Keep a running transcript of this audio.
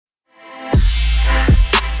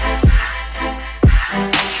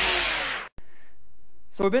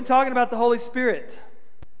So we've been talking about the Holy Spirit.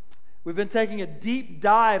 We've been taking a deep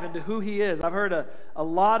dive into who He is. I've heard a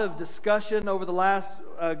lot of discussion over the last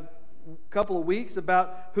couple of weeks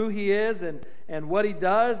about who He is and what He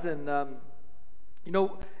does. And,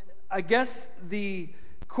 I guess the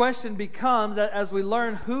question becomes, as we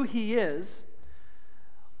learn who He is,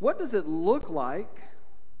 what does it look like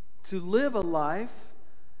to live a life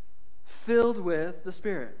filled with the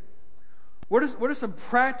Spirit? What are some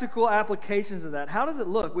practical applications of that? How does it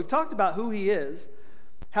look? We've talked about who He is,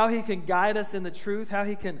 how He can guide us in the truth, how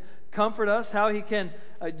He can comfort us, how He can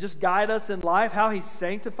just guide us in life, how He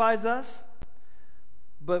sanctifies us.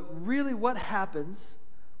 But really, what happens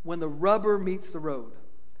when the rubber meets the road?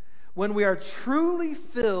 When we are truly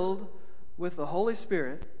filled with the Holy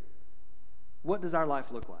Spirit, what does our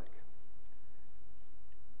life look like?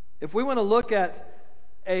 If we want to look at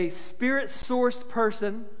a Spirit-sourced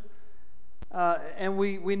person, and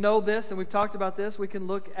we know this, and we've talked about this, we can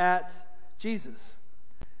look at Jesus.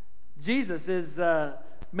 Jesus is,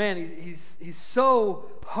 he's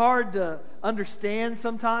so hard to understand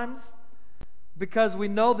sometimes, because we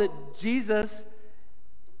know that Jesus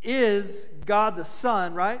is God the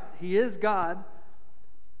Son, right? He is God.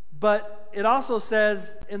 But it also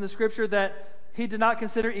says in the Scripture that He did not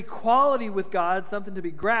consider equality with God something to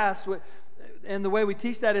be grasped. And the way we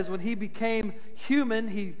teach that is when He became human,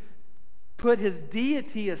 He put His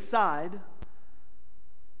deity aside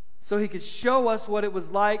so He could show us what it was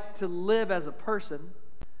like to live as a person.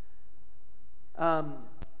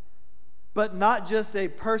 But not just a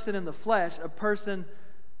person in the flesh, a person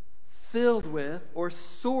filled with or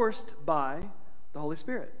sourced by the Holy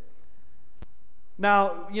Spirit.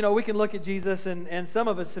 Now, we can look at Jesus, and some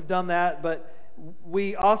of us have done that, but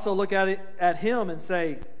we also look at Him and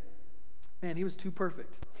say, man, He was too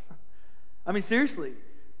perfect. I mean, seriously,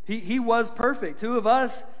 He was perfect. Who of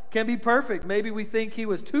us can be perfect? Maybe we think He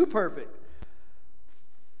was too perfect.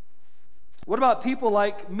 What about people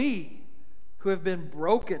like me who have been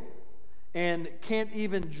broken and can't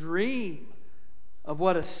even dream of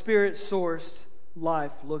what a Spirit-sourced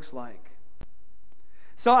life looks like?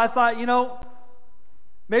 So I thought,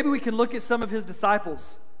 maybe we can look at some of His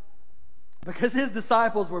disciples, because His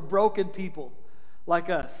disciples were broken people like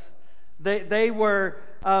us. They were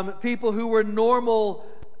people who were normal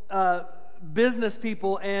business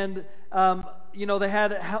people, and they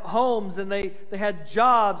had homes, and they had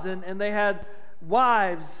jobs, and they had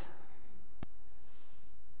wives.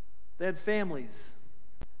 They had families.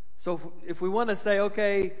 So if we want to say,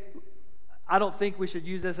 okay, I don't think we should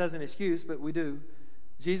use this as an excuse, but we do.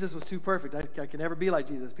 Jesus was too perfect. I can never be like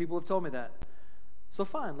Jesus. People have told me that. So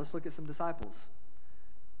fine, let's look at some disciples.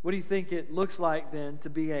 What do you think it looks like then to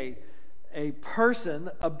be a person,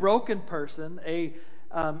 a broken person, a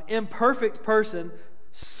imperfect person,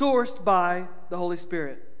 sourced by the Holy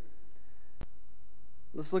Spirit?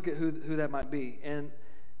 Let's look at who that might be. And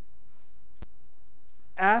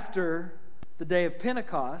after the day of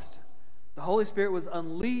Pentecost, the Holy Spirit was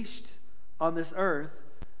unleashed on this earth,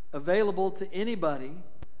 available to anybody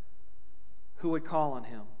who would call on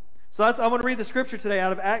Him. So I want to read the scripture today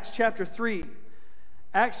out of Acts chapter 3.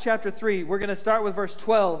 Acts chapter 3. We're going to start with verse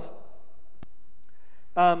 12.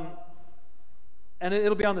 And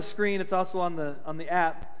it'll be on the screen. It's also on the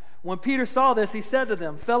app. When Peter saw this, he said to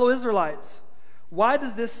them, "Fellow Israelites, why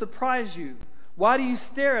does this surprise you? Why do you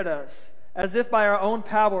stare at us as if by our own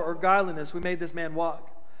power or godliness we made this man walk?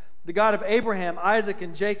 The God of Abraham, Isaac,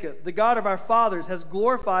 and Jacob, the God of our fathers, has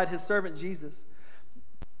glorified His servant Jesus.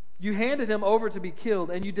 You handed Him over to be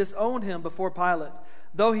killed, and you disowned Him before Pilate,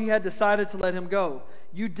 though he had decided to let Him go.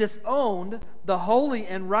 You disowned the holy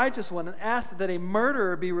and righteous one and asked that a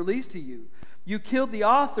murderer be released to you. You killed the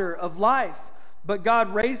author of life, but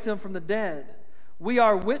God raised Him from the dead. We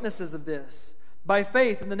are witnesses of this. By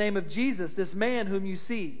faith in the name of Jesus, this man whom you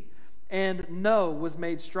see and know was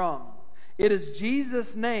made strong. It is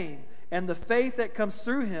Jesus' name and the faith that comes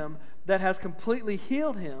through Him that has completely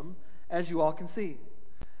healed him, as you all can see.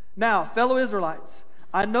 Now, fellow Israelites,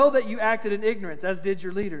 I know that you acted in ignorance, as did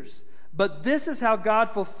your leaders. But this is how God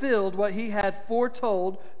fulfilled what He had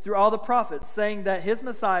foretold through all the prophets, saying that His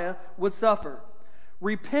Messiah would suffer.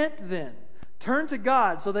 Repent then, turn to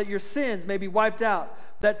God so that your sins may be wiped out,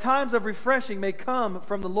 that times of refreshing may come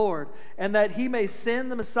from the Lord, and that He may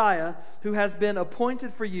send the Messiah who has been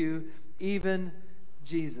appointed for you, even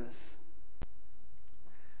Jesus."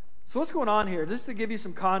 So what's going on here? Just to give you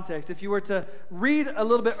some context, if you were to read a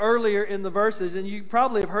little bit earlier in the verses, and you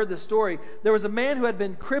probably have heard this story, there was a man who had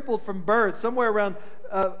been crippled from birth, somewhere around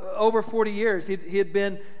over 40 years. He had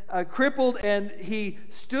been crippled, and he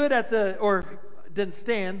stood at the, or didn't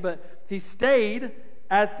stand, but he stayed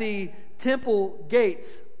at the temple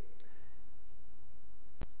gates,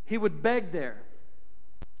 he would beg there.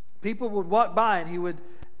 People would walk by and he would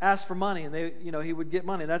ask for money, and he would get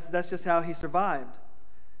money. That's just how he survived.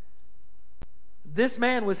 This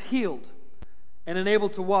man was healed and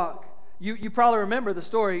enabled to walk. You probably remember the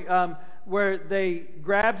story where they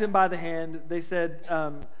grabbed him by the hand. They said,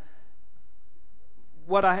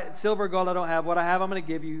 silver or gold I don't have. What I have I'm going to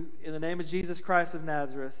give you. In the name of Jesus Christ of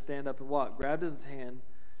Nazareth, stand up and walk. Grabbed his hand,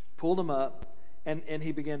 pulled him up, and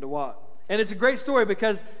he began to walk. And it's a great story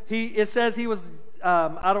because it says he was,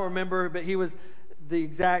 I don't remember, but he was, the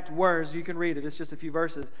exact words, you can read it, it's just a few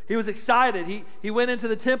verses. He was excited. He went into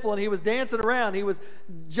the temple and he was dancing around. He was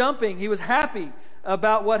jumping. He was happy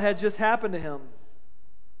about what had just happened to him.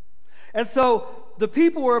 And so the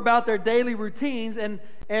people were about their daily routines, and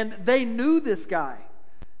they knew this guy.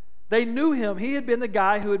 They knew him. He had been the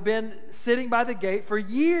guy who had been sitting by the gate for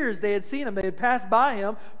years. They had seen him. They had passed by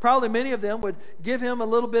him. Probably many of them would give him a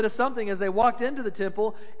little bit of something as they walked into the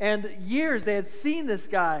temple. And years they had seen this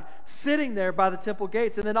guy sitting there by the temple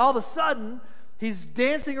gates. And then all of a sudden, he's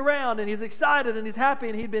dancing around and he's excited and he's happy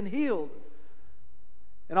and he'd been healed.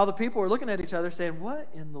 And all the people were looking at each other saying, what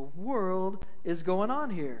in the world is going on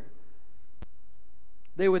here?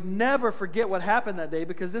 They would never forget what happened that day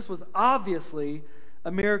because this was obviously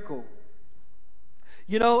a miracle.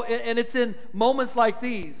 And it's in moments like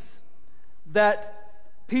these that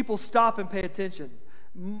people stop and pay attention.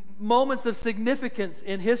 Moments of significance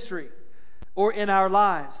in history or in our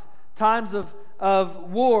lives. Times of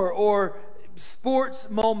war or sports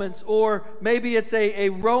moments, or maybe it's a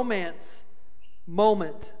romance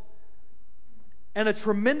moment. And a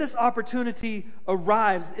tremendous opportunity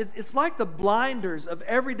arrives. It's like the blinders of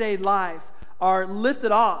everyday life are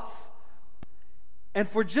lifted off. And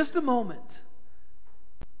for just a moment,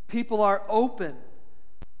 people are open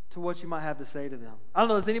to what you might have to say to them. I don't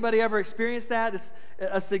know, has anybody ever experienced that? It's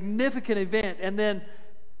a significant event, and then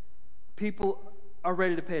people are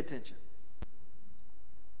ready to pay attention.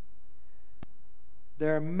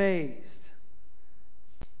 They're amazed.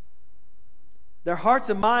 Their hearts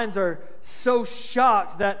and minds are so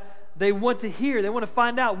shocked that they want to hear. They want to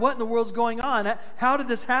find out what in the world's going on. How did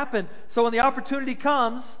this happen? So when the opportunity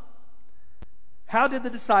comes, how did the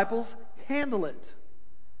disciples handle it?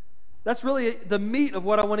 That's really the meat of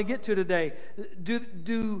what I want to get to today.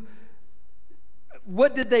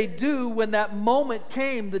 What did they do when that moment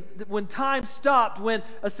came, when time stopped, when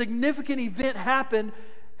a significant event happened?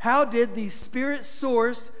 How did these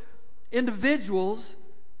spirit-sourced individuals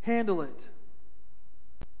handle it?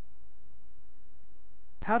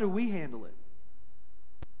 How do we handle it?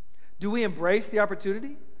 Do we embrace the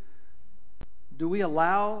opportunity? Do we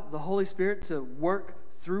allow the Holy Spirit to work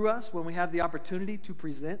through us when we have the opportunity to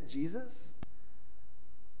present Jesus?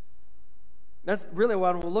 That's really what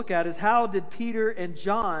I want to look at, is how did Peter and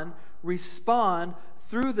John respond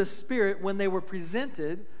through the Spirit when they were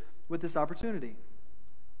presented with this opportunity?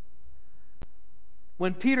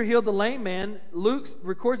 When Peter healed the lame man, Luke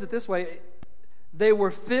records it this way: they were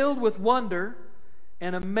filled with wonder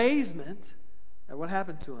and amazement at what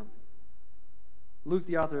happened to him. Luke,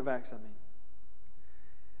 the author of Acts, I mean.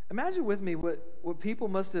 Imagine with me what people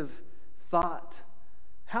must have thought,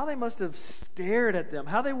 how they must have stared at them,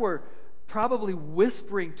 how they were probably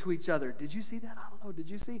whispering to each other. Did you see that? I don't know. Did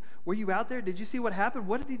you see? Were you out there? Did you see what happened?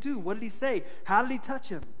 What did he do? What did he say? How did he touch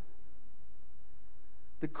him?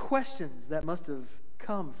 The questions that must have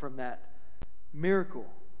come from that miracle.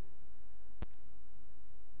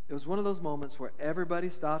 It was one of those moments where everybody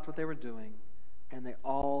stopped what they were doing and they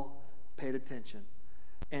all paid attention.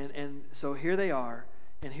 And so here they are.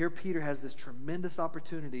 And here Peter has this tremendous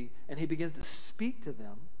opportunity, and he begins to speak to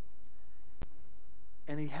them,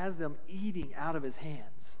 and he has them eating out of his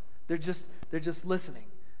hands. They're just listening.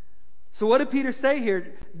 So what did Peter say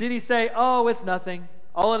here? Did he say, oh, it's nothing,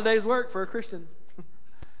 all in a day's work for a Christian?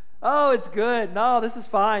 Oh, it's good. No, this is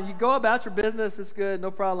fine. You go about your business. It's good.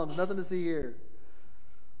 No problems. Nothing to see here.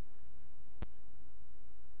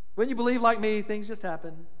 When you believe like me, things just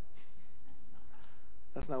happen.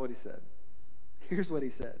 That's not what he said. Here's what he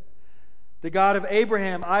said. The God of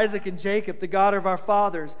Abraham, Isaac, and Jacob, the God of our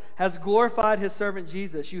fathers, has glorified his servant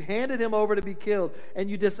Jesus. You handed him over to be killed, and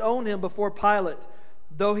you disowned him before Pilate,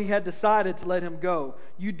 though he had decided to let him go.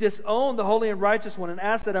 You disowned the holy and righteous one and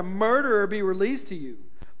asked that a murderer be released to you.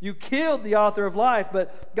 You killed the author of life,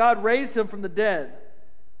 but God raised him from the dead.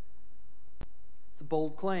 It's a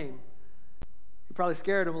bold claim. It probably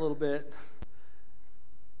scared him a little bit.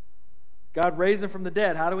 God raised him from the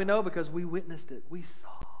dead. How do we know? Because we witnessed it. We saw.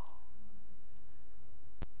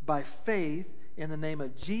 By faith in the name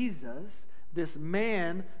of Jesus, this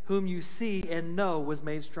man whom you see and know was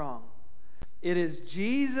made strong. It is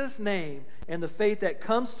Jesus' name and the faith that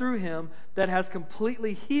comes through him that has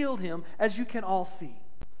completely healed him, as you can all see.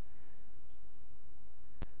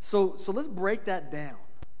 So let's break that down,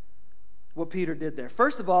 what Peter did there.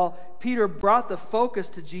 First of all, Peter brought the focus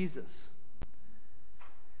to Jesus.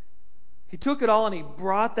 He took it all and he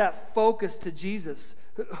brought that focus to Jesus.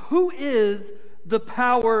 Who is the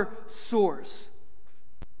power source?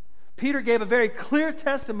 Peter gave a very clear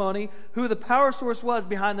testimony who the power source was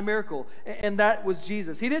behind the miracle, and that was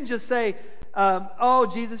Jesus. He didn't just say, oh,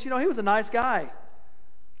 Jesus, he was a nice guy.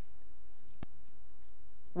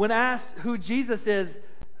 When asked who Jesus is,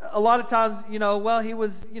 a lot of times, well,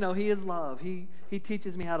 he is love. He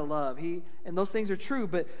teaches me how to love. And those things are true,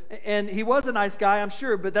 and he was a nice guy, I'm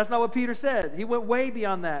sure, but that's not what Peter said. He went way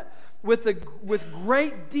beyond that. With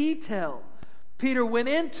great detail, Peter went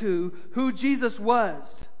into who Jesus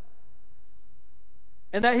was,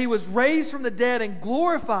 and that he was raised from the dead and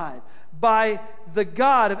glorified by the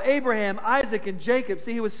God of Abraham, Isaac, and Jacob.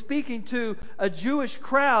 See, he was speaking to a Jewish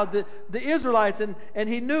crowd, the Israelites, and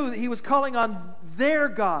he knew that he was calling on their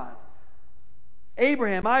God,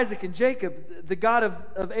 Abraham, Isaac, and Jacob, the God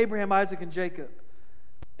of Abraham, Isaac, and Jacob.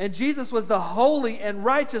 And Jesus was the holy and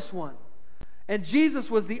righteous one. And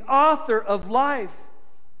Jesus was the author of life.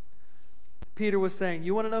 Peter was saying,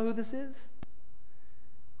 you want to know who this is?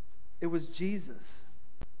 It was Jesus.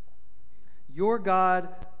 Your God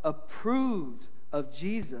approved of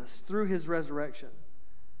Jesus through his resurrection.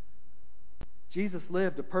 Jesus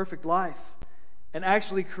lived a perfect life and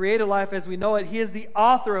actually created life as we know it. He is the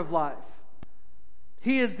author of life.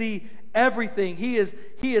 He is the everything. He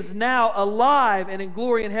is now alive and in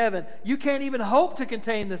glory in heaven. You can't even hope to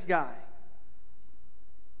contain this guy.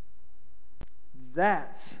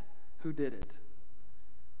 That's who did it.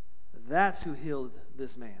 That's who healed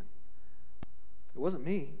this man. It wasn't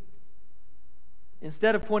me.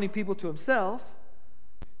 Instead of pointing people to himself,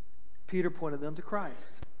 Peter pointed them to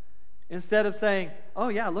Christ. Instead of saying, oh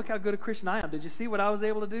yeah, look how good a Christian I am. Did you see what I was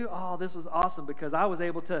able to do? Oh, this was awesome because I was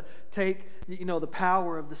able to take, the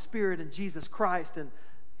power of the Spirit and Jesus Christ. And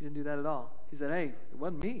he didn't do that at all. He said, hey, it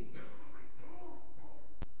wasn't me.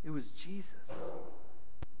 It was Jesus.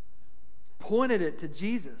 Pointed it to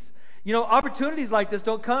Jesus. Opportunities like this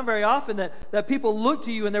don't come very often that people look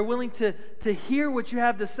to you and they're willing to hear what you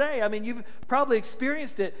have to say. I mean, you've probably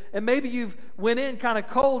experienced it, and maybe you've went in kind of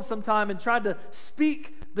cold sometime and tried to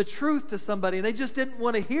speak the truth to somebody, and they just didn't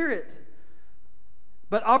want to hear it.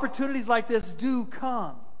 But opportunities like this do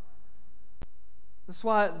come. That's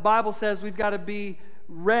why the Bible says we've got to be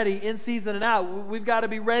ready in season and out. We've got to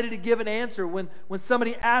be ready to give an answer. When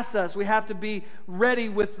somebody asks us, we have to be ready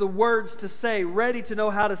with the words to say, ready to know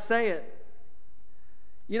how to say it.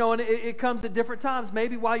 And it comes at different times.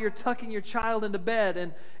 Maybe while you're tucking your child into bed,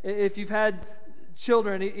 and if you've had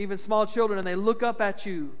children, even small children, and they look up at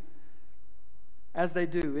you as they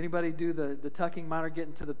do. Anybody do the tucking? Mine are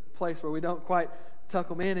getting to the place where we don't quite tuck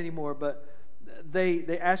them in anymore, but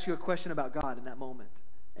they ask you a question about God in that moment,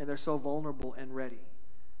 and they're so vulnerable and ready.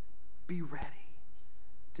 Be ready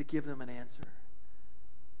to give them an answer.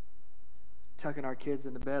 Tucking our kids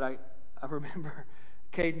into bed, I remember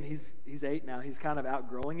Caden, he's 8 now. He's kind of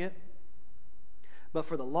outgrowing it. But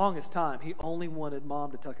for the longest time, he only wanted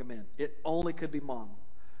mom to tuck him in. It only could be mom.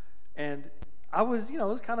 And I was, it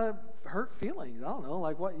was kind of hurt feelings. I don't know,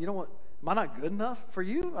 like what, am I not good enough for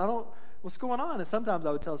you? What's going on? And sometimes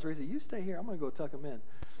I would tell Teresa, you stay here, I'm going to go tuck him in.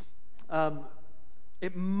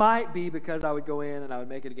 It might be because I would go in and I would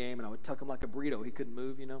make it a game and I would tuck him like a burrito. He couldn't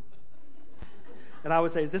move, And I would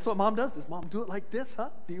say, is this what mom does? Does mom do it like this, huh?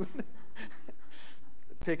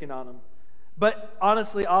 Picking on him. But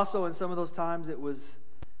honestly, also in some of those times, it was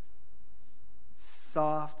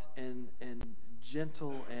soft and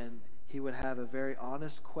gentle, and he would have a very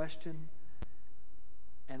honest question.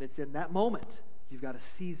 And it's in that moment, you've got to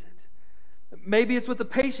seize it. Maybe it's with the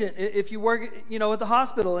patient if you work, at the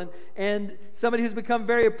hospital and somebody who's become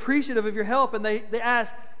very appreciative of your help, and they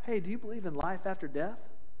ask, hey, do you believe in life after death?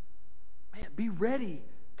 Man, be ready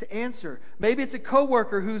to answer. Maybe it's a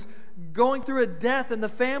coworker who's going through a death in the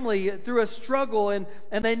family, through a struggle, and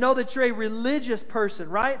they know that you're a religious person,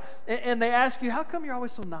 right? And they ask you, how come you're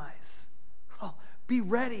always so nice? Oh, be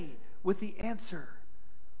ready with the answer.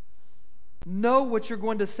 Know what you're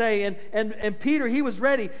going to say. And Peter, he was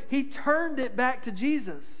ready. He turned it back to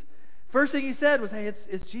Jesus. First thing he said was, hey,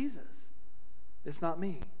 it's Jesus. It's not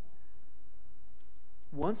me.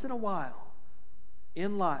 Once in a while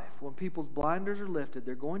in life, when people's blinders are lifted,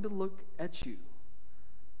 they're going to look at you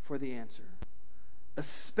for the answer.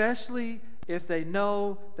 Especially if they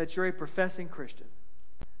know that you're a professing Christian.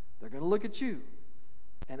 They're going to look at you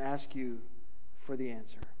and ask you for the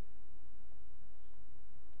answer.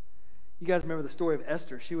 You guys remember the story of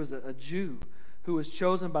Esther. She was a Jew who was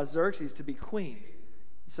chosen by Xerxes to be queen.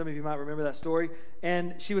 Some of you might remember that story.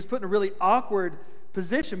 And she was put in a really awkward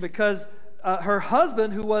position because her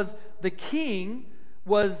husband, who was the king,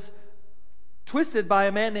 was twisted by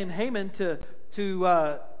a man named Haman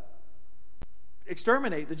to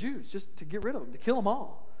exterminate the Jews, just to get rid of them, to kill them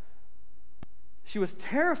all. She was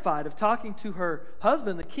terrified of talking to her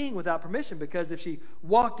husband, the king, without permission, because if she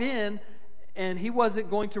walked in and he wasn't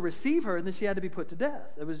going to receive her, then she had to be put to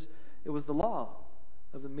death. It was the law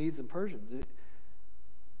of the Medes and Persians.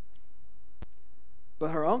 But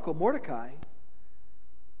her uncle, Mordecai,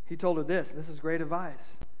 he told her this, and this is great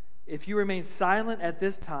advice. If you remain silent at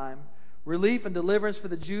this time, relief and deliverance for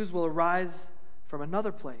the Jews will arise from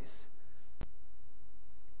another place.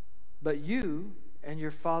 But you and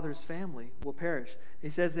your father's family will perish. He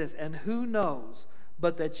says this, and who knows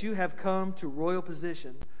but that you have come to royal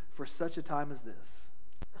position for such a time as this?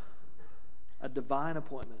 A divine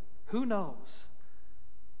appointment. Who knows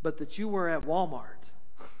but that you were at Walmart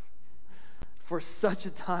for such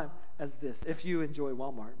a time as this? If you enjoy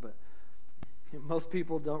Walmart, but most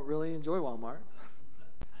people don't really enjoy Walmart.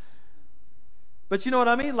 But you know what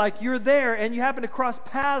I mean? Like, you're there and you happen to cross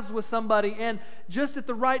paths with somebody, and just at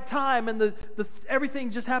the right time, and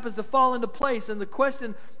everything just happens to fall into place, and the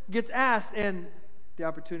question gets asked, and the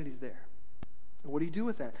opportunity's there. And what do you do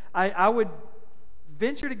with that? I would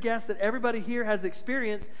venture to guess that everybody here has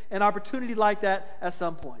experienced an opportunity like that at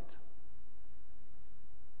some point.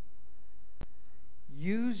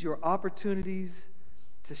 Use your opportunities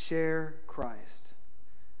to share Christ.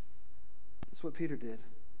 That's what Peter did.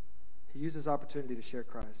 He used his opportunity to share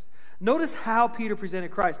Christ. Notice how Peter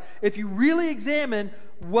presented Christ. If you really examine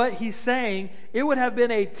what he's saying, it would have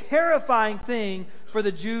been a terrifying thing for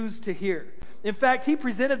the Jews to hear. In fact, he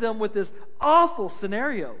presented them with this awful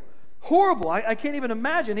scenario. Horrible. I can't even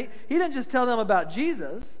imagine. He didn't just tell them about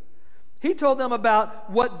Jesus. He told them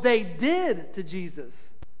about what they did to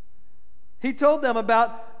Jesus. He told them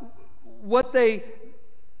about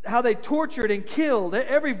how they tortured and killed.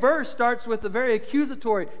 Every verse starts with a very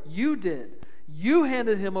accusatory. You did. You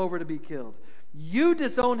handed him over to be killed. You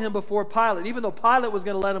disowned him before Pilate, even though Pilate was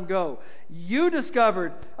going to let him go. You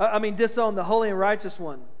disowned the holy and righteous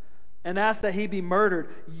one and asked that he be murdered.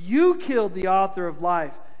 You killed the author of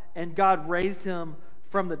life, and God raised him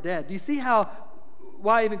from the dead. Do you see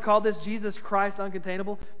why I even call this Jesus Christ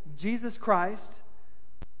uncontainable? Jesus Christ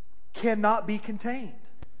cannot be contained.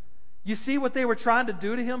 You see what they were trying to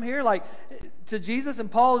do to him here? Like, to Jesus, and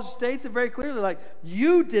Paul states it very clearly, like,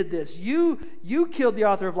 you did this. You killed the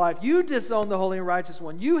author of life. You disowned the holy and righteous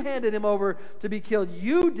one. You handed him over to be killed.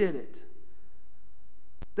 You did it.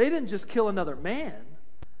 They didn't just kill another man.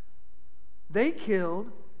 They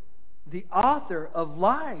killed the author of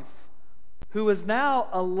life, who is now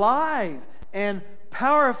alive and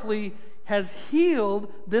powerfully has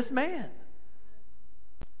healed this man.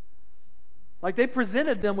 Like, they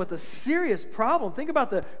presented them with a serious problem. Think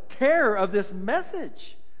about the terror of this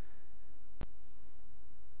message.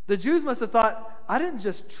 The Jews must have thought, I didn't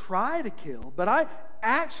just try to kill, but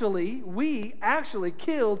we actually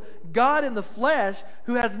killed God in the flesh,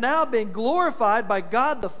 who has now been glorified by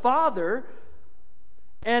God the Father,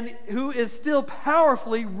 and who is still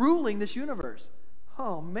powerfully ruling this universe.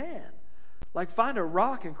 Oh, man. Like, find a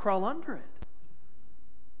rock and crawl under it.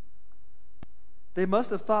 They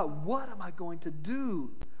must have thought, what am I going to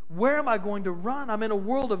do? Where am I going to run? I'm in a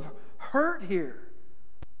world of hurt here.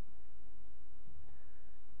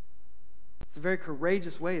 It's a very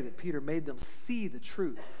courageous way that Peter made them see the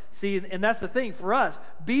truth. See, and that's the thing for us.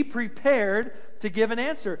 Be prepared to give an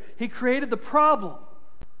answer. He created the problem.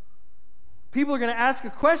 People are going to ask a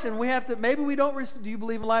question. Maybe we don't, do you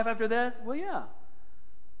believe in life after death? Well, yeah.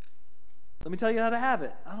 Let me tell you how to have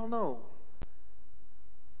it. I don't know.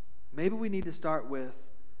 Maybe we need to start with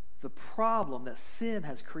the problem that sin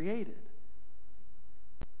has created.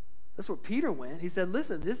 That's where Peter went. He said,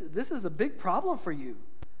 listen, this is a big problem for you.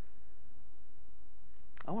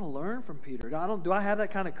 I want to learn from Peter. Do I have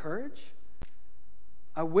that kind of courage?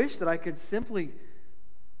 I wish that I could simply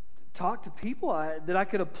talk to people, that I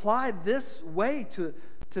could apply this way to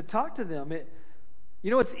talk to them.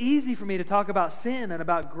 It's easy for me to talk about sin and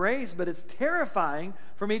about grace, but it's terrifying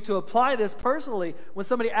for me to apply this personally. When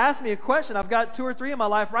somebody asks me a question, I've got 2 or 3 in my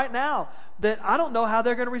life right now that I don't know how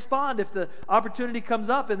they're going to respond if the opportunity comes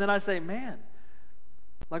up, and then I say, man,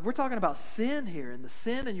 like, we're talking about sin here, and the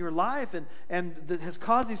sin in your life, and that has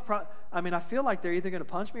caused these I feel like they're either going to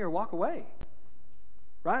punch me or walk away.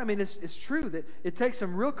 Right? It's true that it takes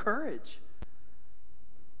some real courage.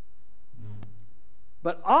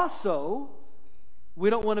 But also, We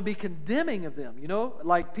don't want to be condemning of them. You know,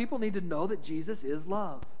 like people need to know that Jesus is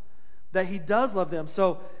love, that he does love them.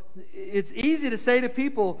 So it's easy to say to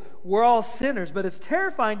people, we're all sinners, but it's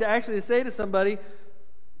terrifying to actually say to somebody,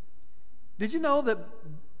 did you know that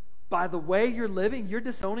by the way you're living, you're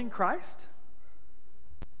disowning Christ?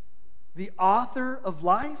 The author of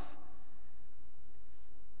life?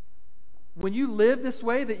 When you live this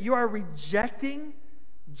way, that you are rejecting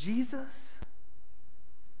Jesus?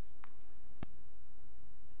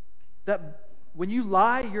 That when you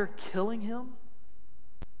lie, you're killing him?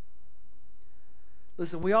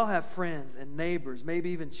 Listen, we all have friends and neighbors, maybe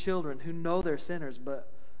even children who know they're sinners,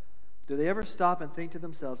 but do they ever stop and think to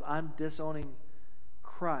themselves, I'm disowning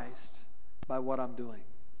Christ by what I'm doing?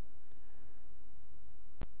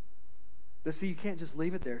 But see, you can't just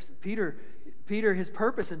leave it there. So Peter, his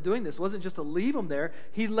purpose in doing this wasn't just to leave them there.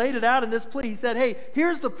 He laid it out in this plea. He said, hey,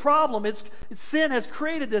 here's the problem. Sin has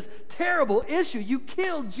created this terrible issue. You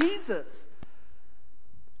killed Jesus.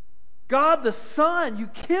 God the Son, you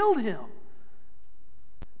killed him.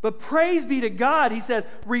 But praise be to God, he says,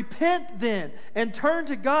 repent then and turn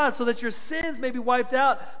to God so that your sins may be wiped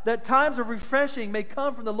out, that times of refreshing may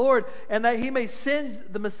come from the Lord, and that he may send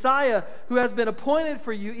the Messiah who has been appointed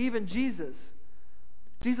for you, even Jesus.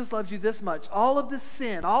 Jesus loves you this much. All of this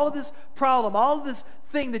sin, all of this problem, all of this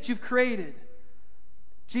thing that you've created,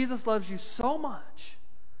 Jesus loves you so much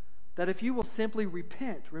that if you will simply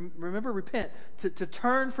repent, remember repent, to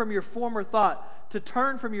turn from your former thought, to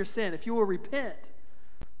turn from your sin, if you will repent,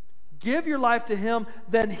 give your life to him,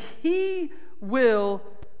 then he will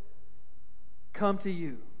come to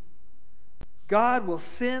you. God will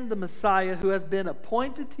send the Messiah who has been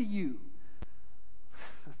appointed to you.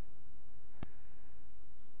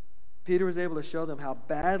 Peter was able to show them how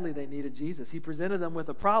badly they needed Jesus. He presented them with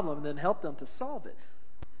a problem and then helped them to solve it.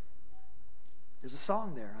 There's a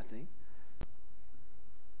song there, I think.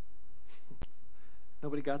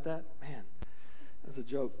 Nobody got that? Man, that's a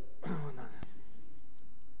joke.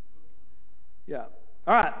 Yeah.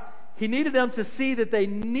 All right. He needed them to see that they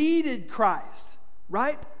needed Christ,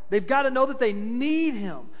 right? They've got to know that they need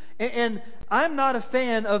him. And I'm not a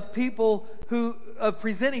fan of people of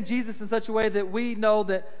presenting Jesus in such a way that we know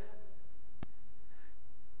that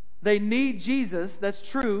they need Jesus. That's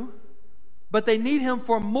true. But they need him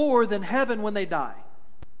for more than heaven when they die.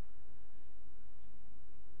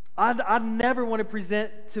 I never want to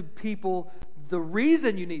present to people the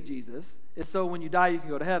reason you need Jesus is so when you die you can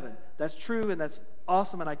go to heaven. That's true and that's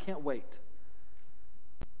awesome and I can't wait.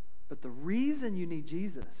 But the reason you need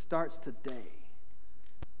Jesus starts today.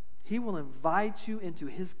 He will invite you into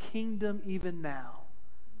his kingdom even now.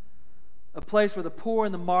 A place where the poor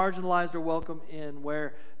and the marginalized are welcome in,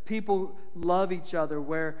 where people love each other,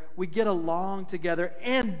 where we get along together,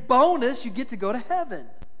 and bonus, you get to go to heaven.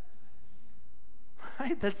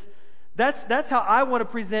 Right? That's how I want to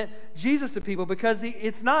present Jesus to people, because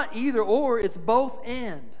it's not either or, it's both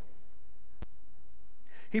and.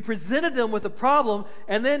 He presented them with a problem,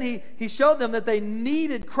 and then he showed them that they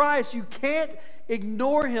needed Christ. You can't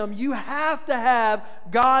ignore him. You have to have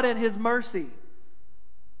God and his mercy.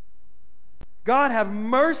 God, have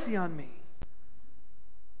mercy on me.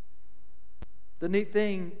 The neat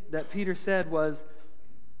thing that Peter said was,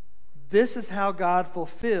 this is how God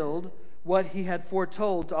fulfilled what he had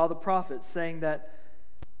foretold to all the prophets, saying that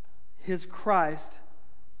his Christ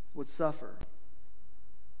would suffer.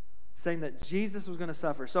 Saying that Jesus was going to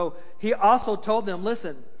suffer. So he also told them,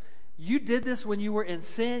 listen, you did this when you were in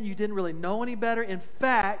sin. You didn't really know any better. In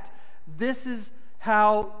fact, this is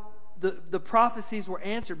how the prophecies were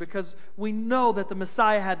answered, because we know that the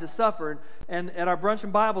Messiah had to suffer. And at our Brunch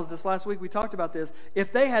and Bibles this last week, we talked about this.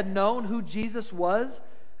 If they had known who Jesus was,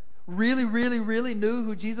 really knew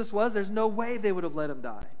who Jesus was, there's no way they would have let him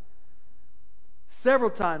die. Several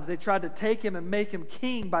times they tried to take him and make him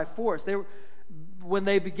king by force. When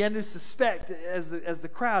they began to suspect as the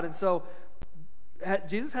crowd. And so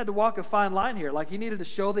Jesus had to walk a fine line here. Like, he needed to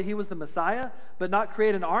show that he was the Messiah, but not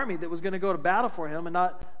create an army that was going to go to battle for him, and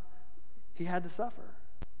he had to suffer.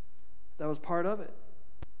 That was part of it.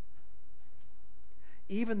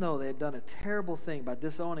 Even though they had done a terrible thing by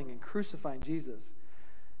disowning and crucifying Jesus,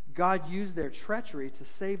 God used their treachery to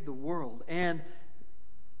save the world and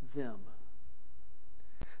them.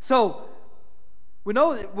 So, we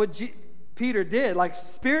know that what Peter did, like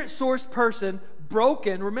spirit-sourced person,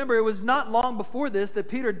 broken. Remember, it was not long before this that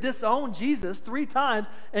Peter disowned Jesus 3 times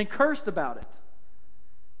and cursed about it.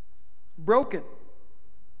 Broken,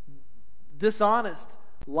 dishonest,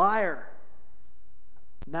 liar,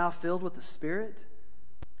 now filled with the Spirit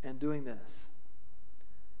and doing this.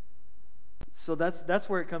 So that's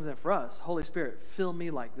where it comes in for us. Holy Spirit, fill me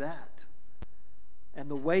like that. And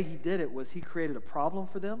the way he did it was he created a problem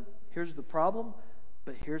for them. Here's the problem,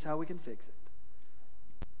 but here's how we can fix it.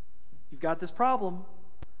 You've got this problem,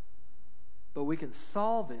 but we can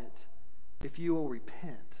solve it if you will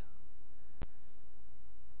repent.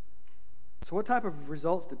 So what type of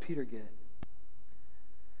results did Peter get?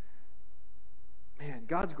 Man,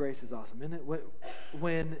 God's grace is awesome, isn't it?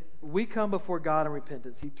 When we come before God in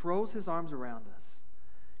repentance, he throws his arms around us.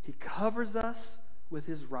 He covers us with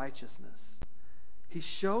his righteousness. He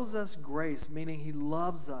shows us grace, meaning he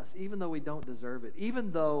loves us, even though we don't deserve it,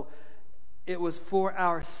 even though it was for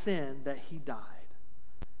our sin that he died.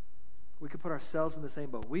 We could put ourselves in the same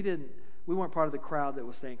boat. We weren't part of the crowd that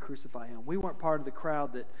was saying crucify him. We weren't part of the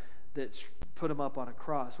crowd that put him up on a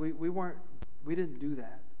cross. We didn't do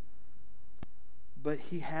that. But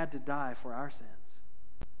he had to die for our sins.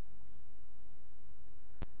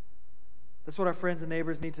 That's what our friends and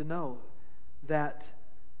neighbors need to know, that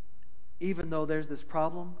even though there's this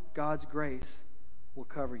problem, God's grace will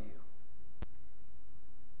cover you.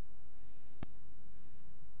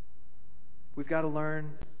 We've got to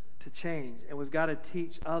learn to change, and we've got to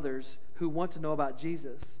teach others who want to know about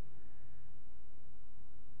Jesus.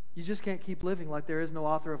 You just can't keep living like there is no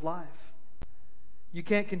author of life. You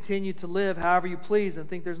can't continue to live however you please and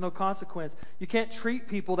think there's no consequence. You can't treat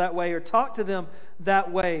people that way or talk to them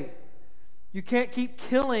that way. You can't keep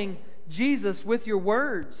killing Jesus with your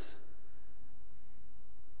words.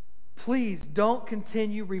 Please don't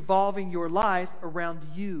continue revolving your life around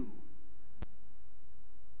you.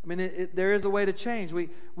 I mean, there is a way to change.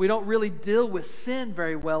 We don't really deal with sin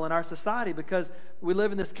very well in our society because we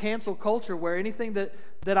live in this cancel culture where anything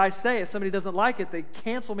that I say, if somebody doesn't like it, they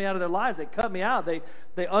cancel me out of their lives. They cut me out. They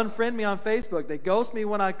unfriend me on Facebook. They ghost me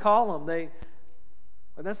when I call them.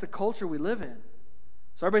 That's the culture we live in.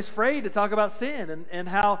 So everybody's afraid to talk about sin and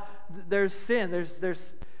how there's sin.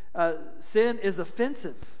 Sin is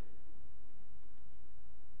offensive.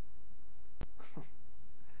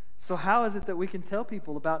 So how is it that we can tell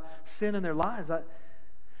people about sin in their lives?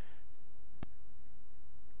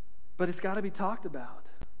 But it's got to be talked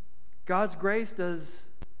about. God's grace does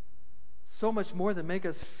so much more than make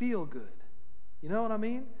us feel good. You know what I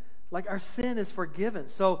mean? Like our sin is forgiven.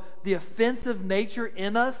 So the offensive nature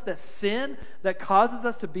in us, that sin that causes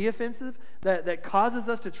us to be offensive, that causes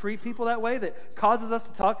us to treat people that way, that causes us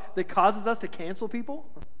to talk, that causes us to cancel people,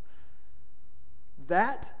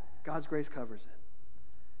 that God's grace covers it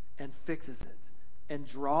and fixes it and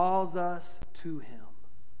draws us to him.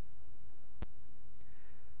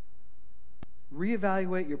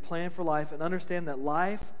 Reevaluate your plan for life and understand that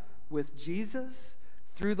life with Jesus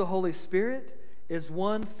through the Holy Spirit is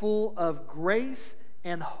one full of grace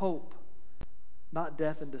and hope, not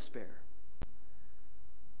death and despair.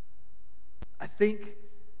 I think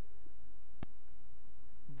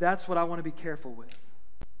that's what I want to be careful with.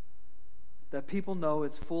 That people know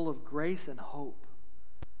it's full of grace and hope,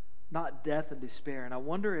 not death and despair. And I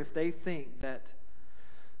wonder if they think that,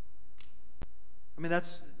 I mean,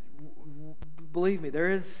 believe me, there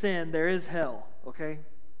is sin, there is hell, okay?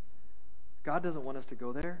 God doesn't want us to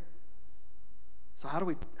go there. So how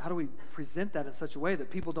do we present that in such a way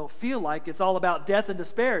that people don't feel like it's all about death and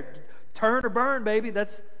despair? Turn or burn, baby.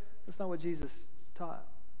 That's not what Jesus taught.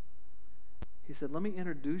 He said, let me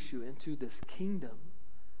introduce you into this kingdom.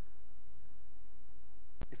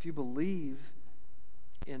 If you believe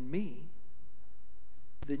in me,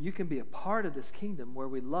 then you can be a part of this kingdom where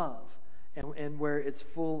we love and where it's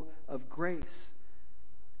full of grace,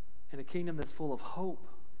 and a kingdom that's full of hope.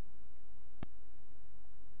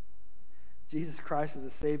 Jesus Christ is the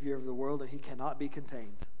Savior of the world, and he cannot be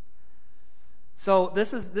contained. So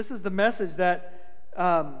this is the message that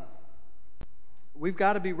we've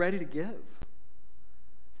got to be ready to give.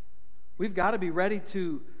 We've got to be ready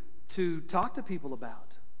to talk to people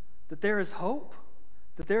about. That there is hope,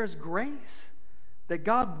 that there is grace, that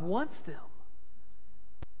God wants them.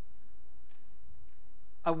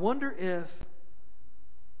 I wonder if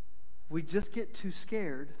we just get too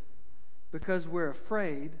scared because we're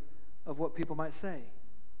afraid of what people might say.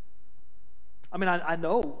 I mean, I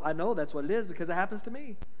know that's what it is because it happens to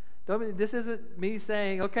me. This isn't me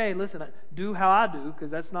saying, okay, listen, do how I do,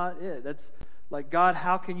 because that's not it. That's like, God,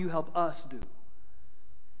 how can you help us do?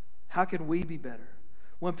 How can we be better?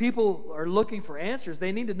 When people are looking for answers,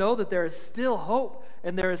 they need to know that there is still hope,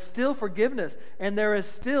 and there is still forgiveness, and there is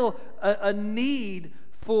still a need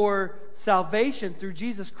for salvation through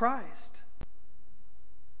Jesus Christ.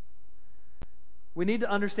 We need to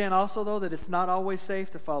understand also, though, that it's not always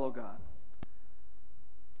safe to follow God.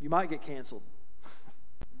 You might get canceled.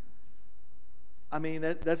 I mean,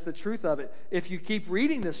 that's the truth of it. If you keep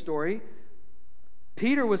reading this story,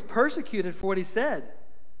 Peter was persecuted for what he said.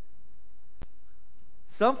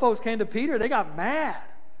 Some folks came to Peter, they got mad,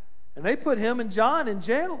 and they put him and John in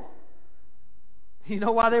jail. You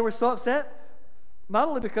know why they were so upset? Not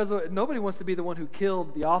only because nobody wants to be the one who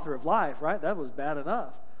killed the author of life, right? That was bad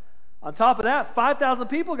enough. On top of that, 5,000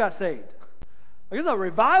 people got saved. There's a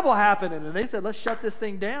revival happening, and they said, let's shut this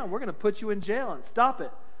thing down. We're going to put you in jail and stop it.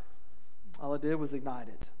 All it did was ignite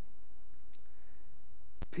it.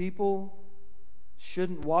 People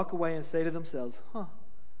shouldn't walk away and say to themselves, that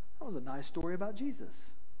was a nice story about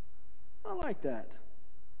Jesus. I like that.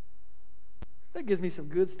 That gives me some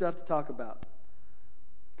good stuff to talk about.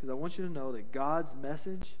 Because I want you to know that God's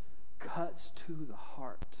message cuts to the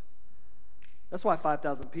heart. That's why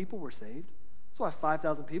 5,000 people were saved. That's why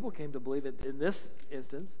 5,000 people came to believe, in this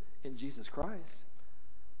instance, in Jesus Christ.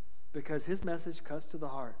 Because his message cuts to the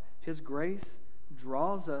heart. His grace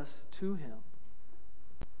draws us to him.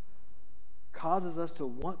 Causes us to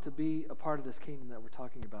want to be a part of this kingdom that we're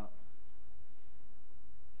talking about.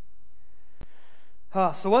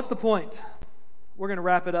 So what's the point? We're going to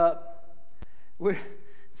wrap it up.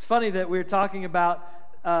 It's funny that we're talking about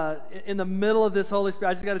in the middle of this Holy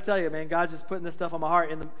Spirit. I just got to tell you, man, God's just putting this stuff on my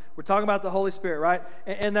heart. We're talking about the Holy Spirit, right?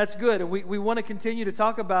 And that's good. And we want to continue to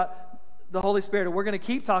talk about the Holy Spirit, and we're going to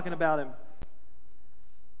keep talking about him.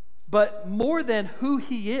 But more than who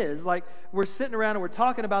he is, like we're sitting around and we're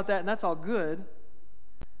talking about that, and that's all good.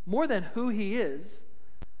 More than who he is,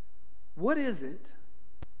 what is it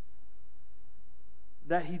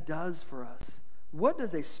that he does for us? What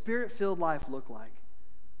does a Spirit-filled life look like?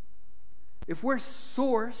 If we're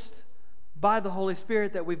sourced by the Holy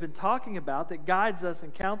Spirit that we've been talking about, that guides us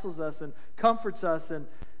and counsels us and comforts us and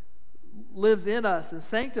lives in us and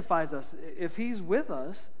sanctifies us, if he's with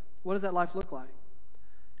us, what does that life look like?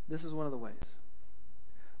 This is one of the ways.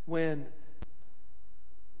 When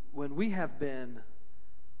we have been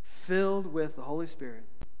filled with the Holy Spirit,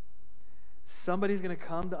 somebody's going to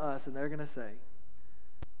come to us and they're going to say,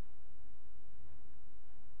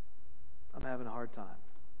 I'm having a hard time.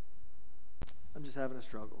 I'm just having a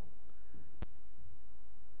struggle.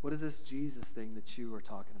 What is this Jesus thing that you are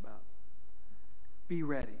talking about? Be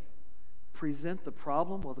ready. Present the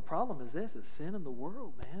problem. Well, the problem is this. It's sin in the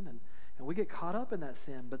world, man. And we get caught up in that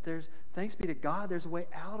sin. But thanks be to God, there's a way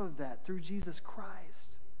out of that through Jesus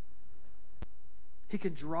Christ. He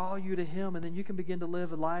can draw you to him, and then you can begin to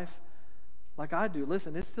live a life like I do.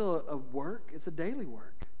 Listen, it's still a work. It's a daily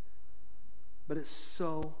work. But it's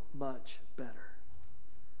so much better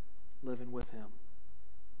living with him.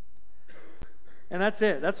 And that's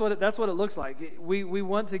it. That's what it looks like. We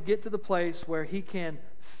want to get to the place where he can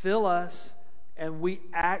fill us and we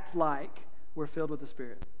act like we're filled with the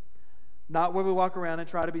Spirit. Not where we walk around and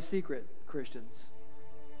try to be secret Christians,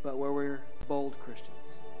 but where we're bold Christians.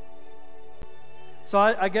 So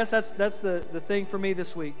I guess that's the thing for me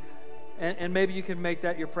this week. And maybe you can make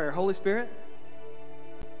that your prayer. Holy Spirit,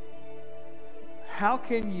 how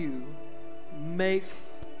can you make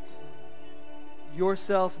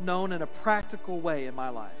yourself known in a practical way in my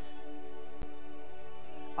life?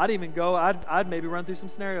 I'd maybe run through some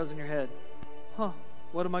scenarios in your head.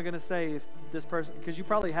 What am I going to say if this person, because you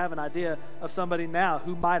probably have an idea of somebody now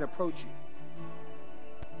who might approach you.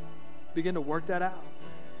 Begin to work that out.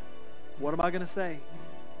 What am I going to say?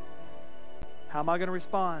 How am I going to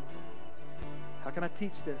respond? How can I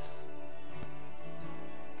teach this?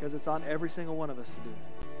 Because it's on every single one of us to do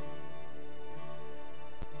it.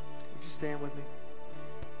 Would you stand with me?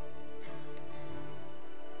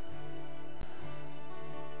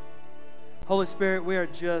 Holy Spirit, we are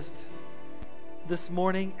just this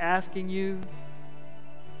morning asking you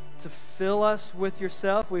to fill us with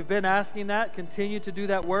yourself. We've been asking that. Continue to do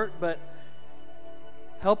that work, but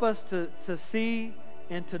help us to see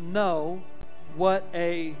and to know what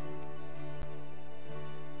a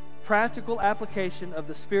practical application of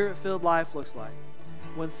the Spirit-filled life looks like.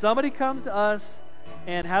 When somebody comes to us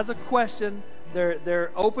and has a question,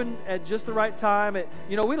 they're open at just the right time.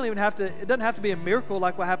 We don't even have to, it doesn't have to be a miracle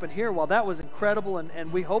like what happened here. While that was incredible,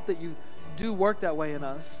 and we hope that you do work that way in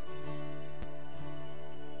us,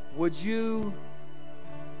 would you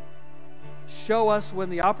show us when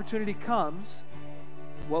the opportunity comes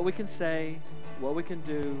what we can say, what we can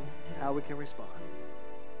do, how we can respond.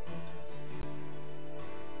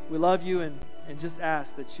 We love you and just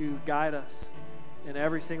ask that you guide us in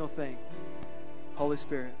every single thing. Holy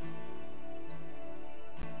Spirit,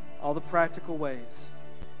 all the practical ways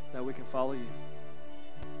that we can follow you.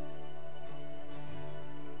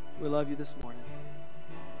 We love you this morning.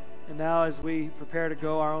 And now as we prepare to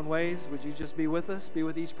go our own ways, would you just be with us, be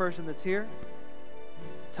with each person that's here?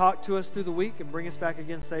 talk to us through the week and bring us back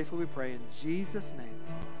again safely, we pray in Jesus' name.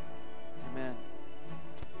 Amen.